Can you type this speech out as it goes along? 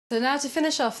So now to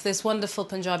finish off this wonderful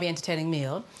Punjabi entertaining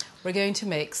meal, we're going to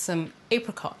make some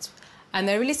apricots. And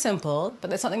they're really simple, but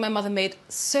they're something my mother made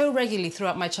so regularly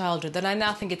throughout my childhood that I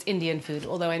now think it's Indian food,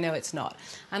 although I know it's not.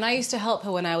 And I used to help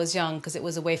her when I was young because it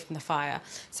was away from the fire.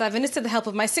 So I've enlisted the help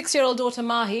of my 6-year-old daughter,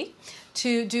 Mahi,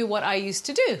 to do what I used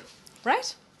to do,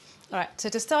 right? All right, so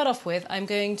to start off with, I'm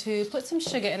going to put some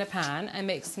sugar in a pan and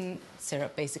make some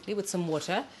syrup, basically, with some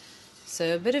water.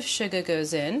 So a bit of sugar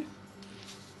goes in.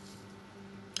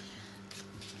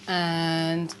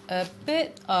 And a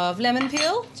bit of lemon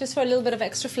peel, just for a little bit of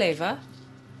extra flavour.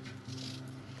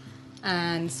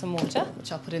 And some water,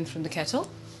 which I'll put in from the kettle.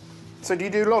 So do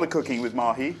you do a lot of cooking with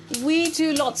Mahi? We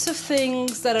do lots of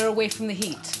things that are away from the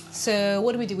heat. So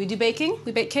what do? We do baking,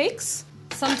 we bake cakes.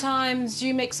 Sometimes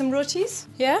you make some rotis,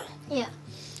 yeah? Yeah.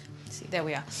 See, there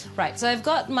we are. Right, so I've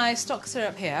got my stock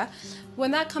syrup here.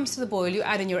 When that comes to the boil, you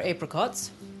add in your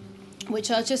apricots, which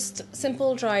are just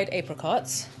simple dried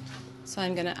apricots. So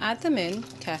I'm going to add them in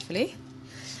carefully.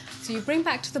 So you bring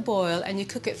back to the boil and you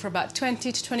cook it for about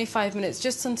 20 to 25 minutes,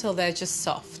 just until they're just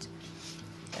soft.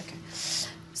 Okay.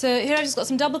 So here I've just got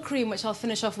some double cream, which I'll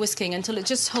finish off whisking until it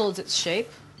just holds its shape.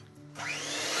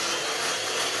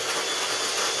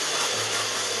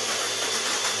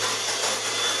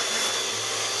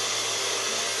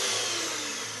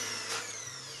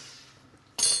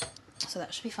 So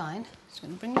that should be fine. Just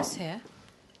going to bring this here.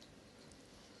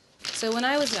 So when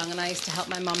I was young and I used to help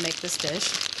my mum make this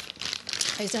dish,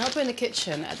 I used to help her in the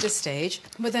kitchen at this stage,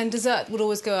 but then dessert would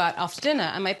always go out after dinner,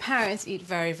 and my parents eat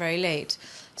very, very late.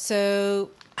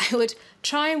 So I would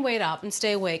try and wait up and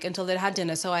stay awake until they'd had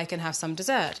dinner so I can have some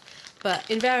dessert. But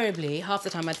invariably, half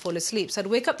the time I'd fall asleep. So I'd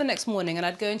wake up the next morning and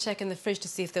I'd go and check in the fridge to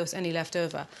see if there was any left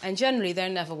over. And generally, there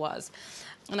never was.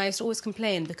 And I used to always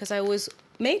complain because I always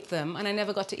made them and I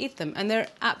never got to eat them. And they're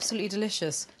absolutely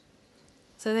delicious.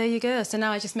 So there you go. So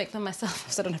now I just make them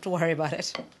myself so I don't have to worry about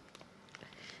it.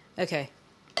 Okay.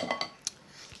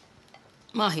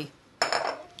 Mahi,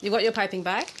 you got your piping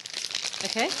bag,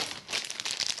 okay?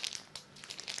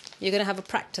 You're going to have a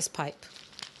practice pipe,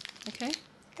 okay?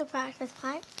 The practice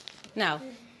pipe. Now,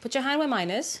 put your hand where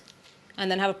mine is, and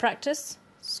then have a practice.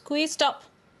 Squeeze, stop.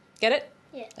 Get it?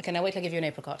 Yeah. Okay, now wait till I give you an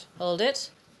apricot. Hold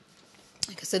it.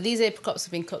 Okay, so these apricots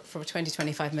have been cooked for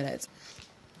 20-25 minutes.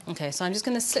 Okay, so I'm just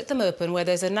going to slit them open where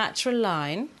there's a natural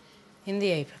line in the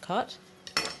apricot.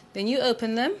 Then you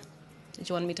open them. Did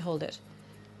you want me to hold it?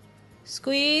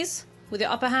 Squeeze with your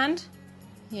upper hand.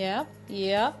 Yep,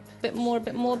 yep. Bit more,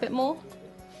 bit more, bit more.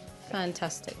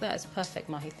 Fantastic. That is perfect,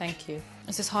 Mahi. Thank you.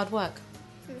 Is this hard work?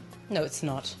 No, it's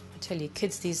not. I tell you,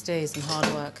 kids these days and hard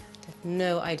work. They have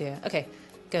no idea. Okay,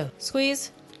 go.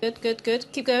 Squeeze. Good, good, good.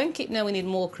 Keep going. No, we need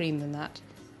more cream than that.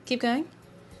 Keep going.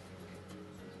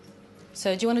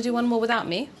 So do you want to do one more without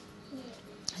me?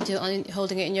 Yeah. Do it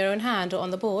holding it in your own hand or on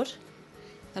the board?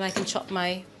 Then I can chop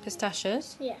my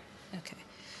pistachios? Yeah. Okay.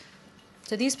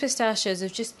 So these pistachios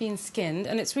have just been skinned,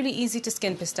 and it's really easy to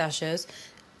skin pistachios.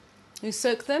 You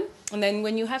soak them, and then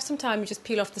when you have some time, you just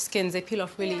peel off the skins. They peel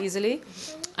off really easily.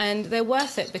 And they're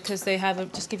worth it because they have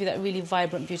just give you that really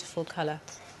vibrant, beautiful colour.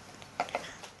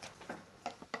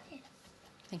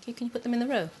 Thank you. Can you put them in the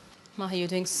row? Mahi, you're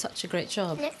doing such a great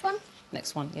job. Next one?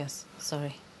 Next one, yes.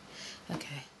 Sorry.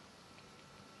 Okay.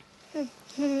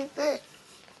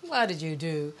 What did you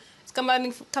do? It's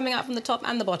coming out from the top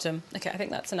and the bottom. Okay, I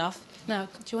think that's enough. Now, do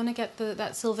you want to get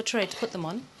that silver tray to put them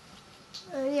on?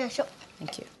 Yeah, sure.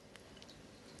 Thank you.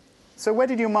 So where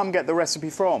did your mum get the recipe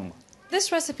from?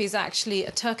 This recipe is actually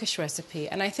a Turkish recipe,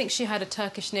 and I think she had a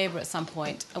Turkish neighbour at some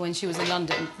point when she was in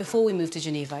London, before we moved to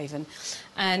Geneva even,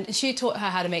 and she taught her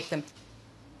how to make them.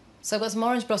 So I've got some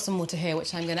orange blossom water here,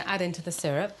 which I'm going to add into the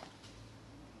syrup.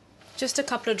 Just a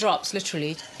couple of drops,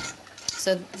 literally.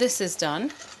 So this is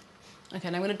done. Okay,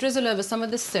 and I'm going to drizzle over some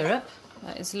of the syrup.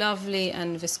 That is lovely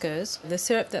and viscose. The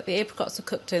syrup that the apricots are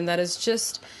cooked in, that has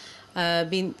just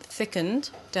been thickened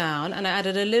down, and I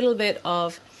added a little bit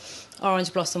of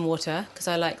orange blossom water because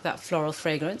I like that floral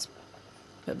fragrance.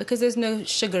 But because there's no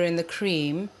sugar in the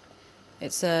cream,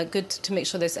 it's good to make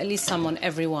sure there's at least some on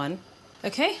every one.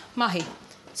 Okay, Mahi,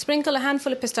 sprinkle a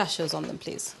handful of pistachios on them,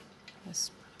 please.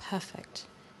 That's perfect.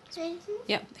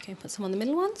 Yep, okay, put some on the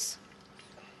middle ones.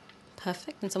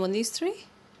 Perfect, and some on these three.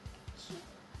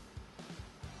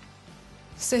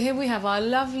 So here we have our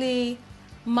lovely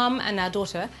mum and our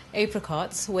daughter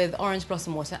apricots with orange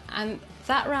blossom water, and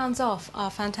that rounds off our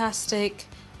fantastic,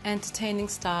 entertaining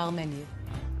style menu.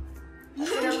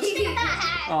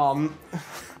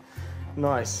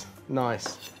 Nice,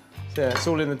 nice. Yeah, it's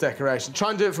all in the decoration. Try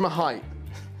and do it from a height.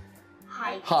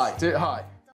 Height. High, do it high.